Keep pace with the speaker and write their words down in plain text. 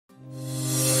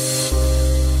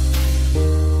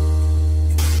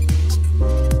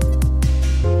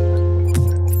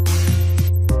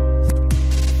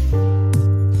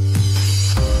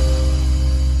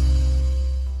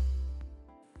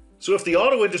if the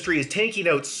auto industry is tanking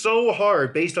out so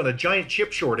hard based on a giant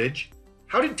chip shortage,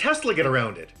 how did Tesla get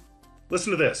around it?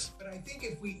 Listen to this. But I think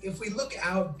if we look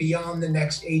out beyond the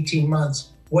next 18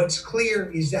 months, what's clear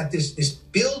is that this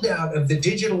build out of the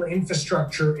digital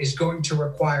infrastructure is going to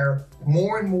require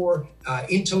more and more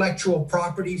intellectual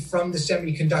property from the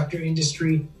semiconductor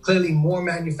industry, clearly more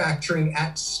manufacturing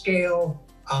at scale.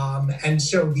 And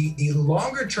so the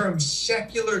longer term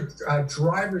secular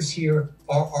drivers here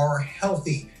are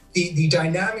healthy. The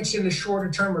dynamics in the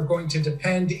shorter term are going to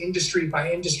depend industry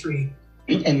by industry.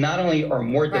 And not only are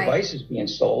more devices being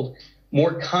sold,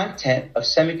 more content of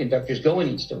semiconductors go in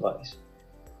each device.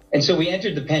 And so we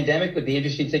entered the pandemic with the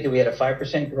industry thinking we had a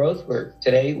 5% growth, where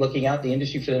today, looking out, the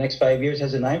industry for the next 5 years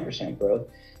has a 9% growth.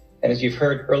 And as you've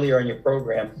heard earlier in your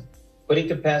program, putting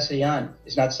capacity on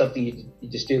is not something you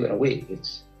just do in a week.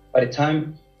 It's by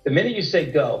the minute you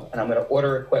say go, and I'm going to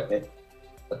order equipment,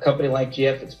 a company like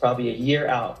GF, it's probably a year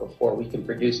out before we can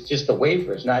produce just the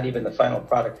wafers, not even the final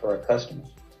product for our customers.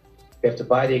 We have to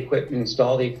buy the equipment,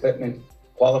 install the equipment,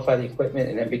 qualify the equipment,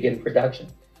 and then begin production.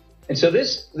 And so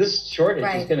this shortage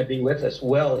is going to be with us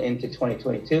well into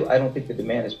 2022. I don't think the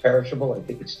demand is perishable. I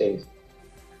think it stays.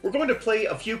 We're going to play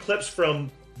a few clips from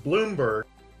Bloomberg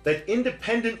that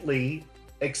independently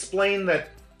explain that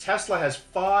Tesla has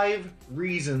 5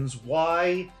 reasons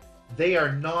why they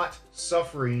are not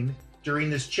suffering during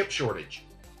this chip shortage.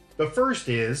 The first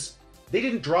is they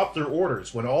didn't drop their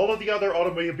orders when all of the other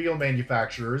automobile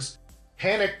manufacturers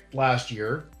panicked last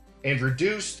year and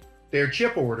reduced their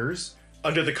chip orders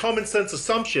under the common sense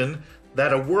assumption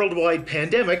that a worldwide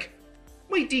pandemic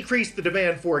might decrease the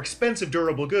demand for expensive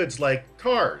durable goods like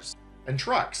cars and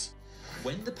trucks.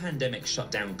 When the pandemic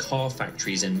shut down car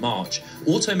factories in March,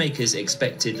 automakers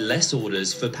expected less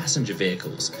orders for passenger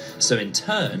vehicles, so in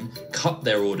turn cut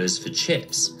their orders for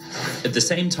chips. At the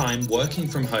same time, working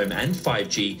from home and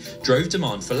 5G drove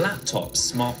demand for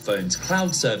laptops, smartphones,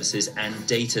 cloud services and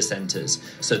data centers,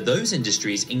 so those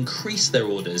industries increased their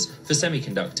orders for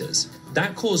semiconductors.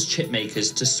 That caused chip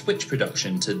makers to switch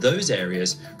production to those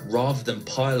areas rather than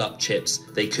pile up chips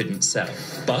they couldn't sell.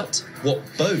 But what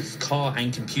both car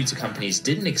and computer companies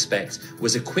didn't expect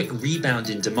was a quick rebound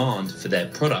in demand for their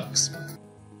products.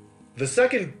 The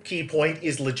second key point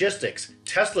is logistics.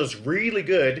 Tesla's really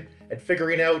good at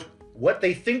figuring out what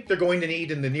they think they're going to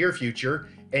need in the near future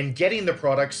and getting the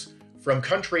products from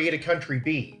country A to country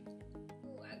B.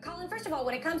 Colin, first of all,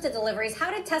 when it comes to deliveries, how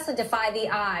did Tesla defy the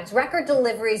odds? Record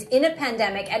deliveries in a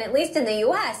pandemic, and at least in the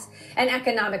U.S., an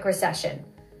economic recession.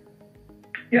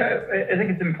 Yeah, I think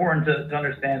it's important to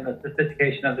understand the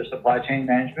sophistication of their supply chain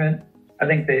management. I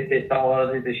think they saw a lot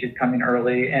of these issues coming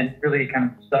early and really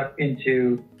kind of stuck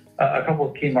into a couple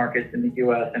of key markets in the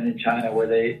U.S. and in China where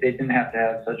they didn't have to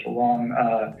have such a long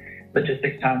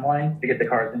logistics timeline to get the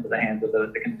cars into the hands of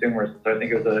the consumers. So I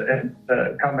think it was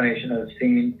a combination of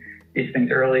seeing these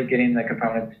things early, getting the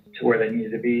components to where they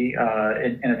needed to be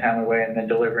in a timely way, and then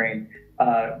delivering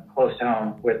close to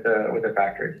home with their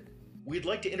factories. We'd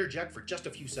like to interject for just a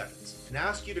few seconds and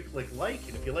ask you to click like,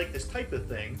 and if you like this type of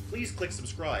thing, please click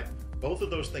subscribe. Both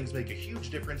of those things make a huge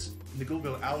difference in the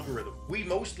Google algorithm. We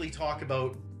mostly talk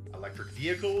about electric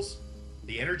vehicles,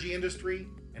 the energy industry,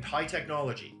 and high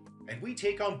technology. And we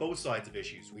take on both sides of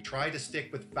issues. We try to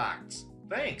stick with facts.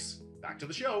 Thanks. Back to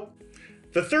the show.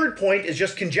 The third point is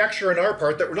just conjecture on our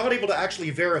part that we're not able to actually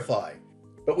verify,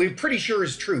 but we're pretty sure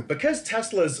is true. Because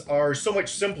Teslas are so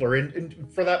much simpler, and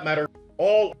for that matter,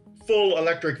 all full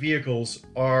electric vehicles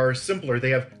are simpler. They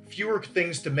have fewer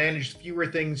things to manage, fewer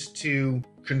things to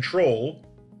control.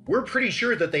 We're pretty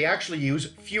sure that they actually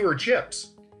use fewer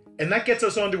chips. And that gets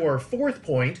us onto our fourth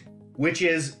point, which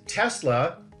is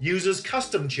Tesla uses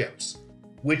custom chips,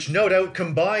 which no doubt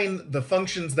combine the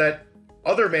functions that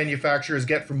other manufacturers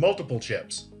get from multiple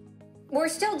chips. We're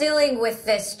still dealing with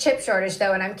this chip shortage,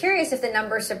 though, and I'm curious if the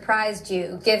number surprised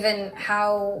you, given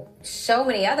how so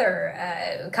many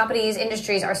other companies,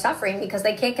 industries are suffering because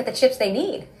they can't get the chips they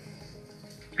need.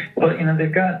 Well,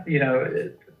 they've got,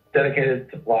 dedicated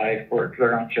supply for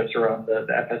their own chips around the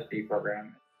FSD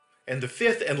program. And the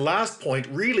fifth and last point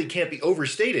really can't be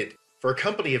overstated for a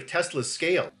company of Tesla's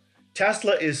scale.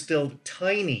 Tesla is still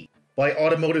tiny by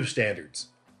automotive standards,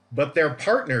 but their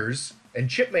partners and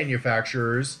chip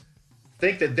manufacturers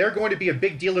think that they're going to be a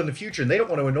big deal in the future and they don't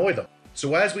want to annoy them.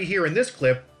 So as we hear in this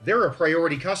clip, they're a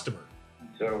priority customer.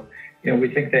 So,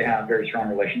 we think they have very strong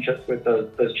relationships with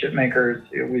those chip makers.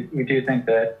 We do think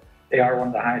that they are one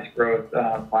of the highest growth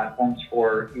platforms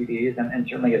for EVs and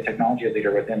certainly a technology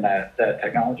leader within that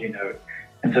technology node.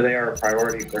 And so they are a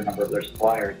priority for a number of their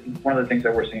suppliers. One of the things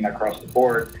that we're seeing across the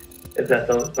board is that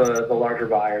the larger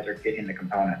buyers are getting the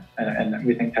components. And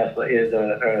we think Tesla is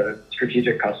a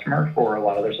strategic customer for a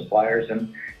lot of their suppliers,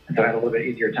 and so had a little bit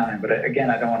easier time. But again,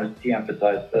 I don't want to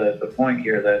de-emphasize the point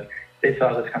here that they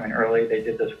saw this coming early. They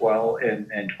did this well in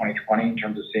 2020 in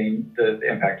terms of seeing the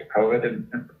impact of COVID and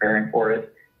preparing for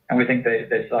it. And we think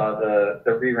they saw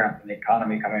the re-ramp in the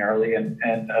economy coming early and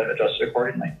adjusted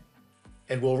accordingly.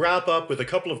 And we'll wrap up with a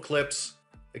couple of clips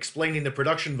explaining the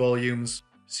production volumes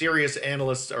serious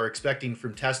analysts are expecting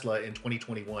from Tesla in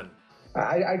 2021.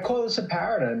 I call this a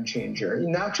paradigm changer,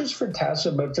 not just for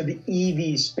Tesla, but for the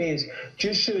EV space.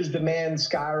 Just shows demand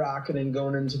skyrocketing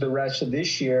going into the rest of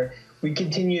this year. We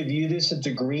continue to view this as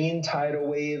a green tidal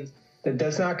wave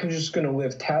that's not just going to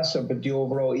lift Tesla, but the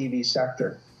overall EV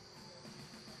sector.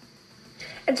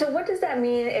 And so what does that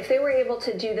mean if they were able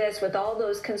to do this with all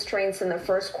those constraints in the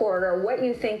first quarter, what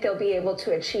you think they'll be able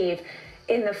to achieve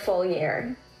in the full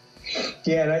year?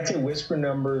 Yeah, and I'd say whisper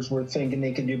numbers, we're thinking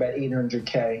they could do about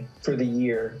 800K for the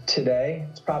year. Today,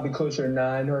 it's probably closer to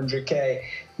 900K.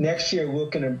 Next year,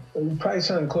 looking at probably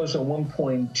something closer to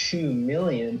 1.2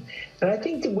 million. And I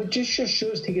think that what just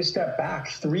shows, take a step back,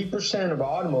 3% of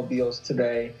automobiles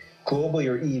today globally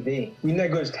are EV. I mean, that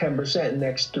goes 10% in the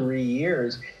next 3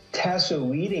 years. Tesla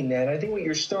leading that. I think what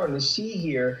you're starting to see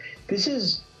here,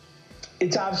 it's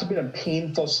obviously been a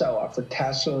painful sell-off for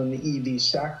Tesla in the EV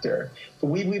sector, but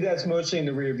we believe that's mostly in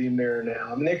the rearview mirror now.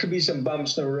 I mean, there could be some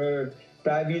bumps in the road,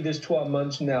 but I view this 12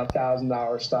 months from now,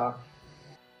 $1,000 stock.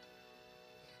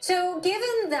 So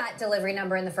given that delivery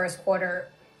number in the first quarter,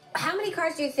 how many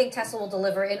cars do you think Tesla will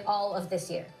deliver in all of this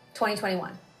year,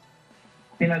 2021?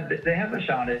 You know, they have a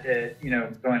shot at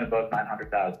going above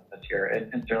 900,000 this year,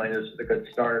 and certainly this is a good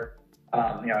start.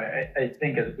 I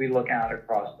think as we look out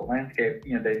across the landscape,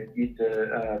 they need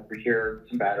to procure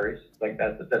some batteries. Like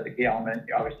that's a key element.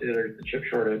 Obviously, there's the chip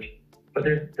shortage, but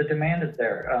the demand is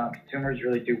there. Consumers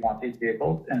really do want these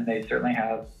vehicles, and they certainly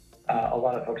have a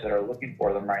lot of folks that are looking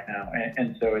for them right now.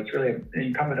 And so it's really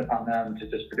incumbent upon them to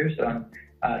just produce them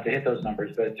to hit those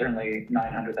numbers. But certainly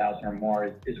 900,000 or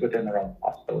more is within the realm of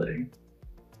possibility.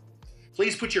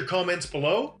 Please put your comments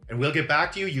below and we'll get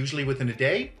back to you usually within a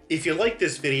day. If you like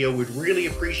this video, we'd really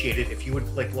appreciate it if you would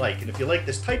click like. And if you like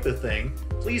this type of thing,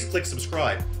 please click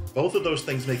subscribe. Both of those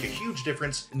things make a huge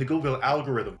difference in the Google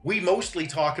algorithm. We mostly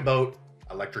talk about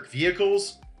electric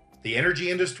vehicles, the energy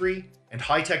industry, and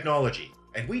high technology.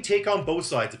 And we take on both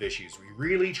sides of issues. We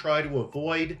really try to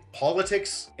avoid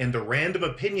politics and the random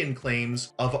opinion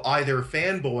claims of either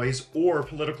fanboys or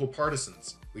political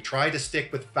partisans. We try to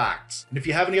stick with facts. And if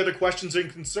you have any other questions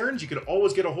and concerns, you can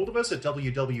always get a hold of us at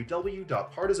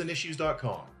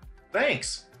www.partisanissues.com.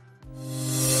 Thanks!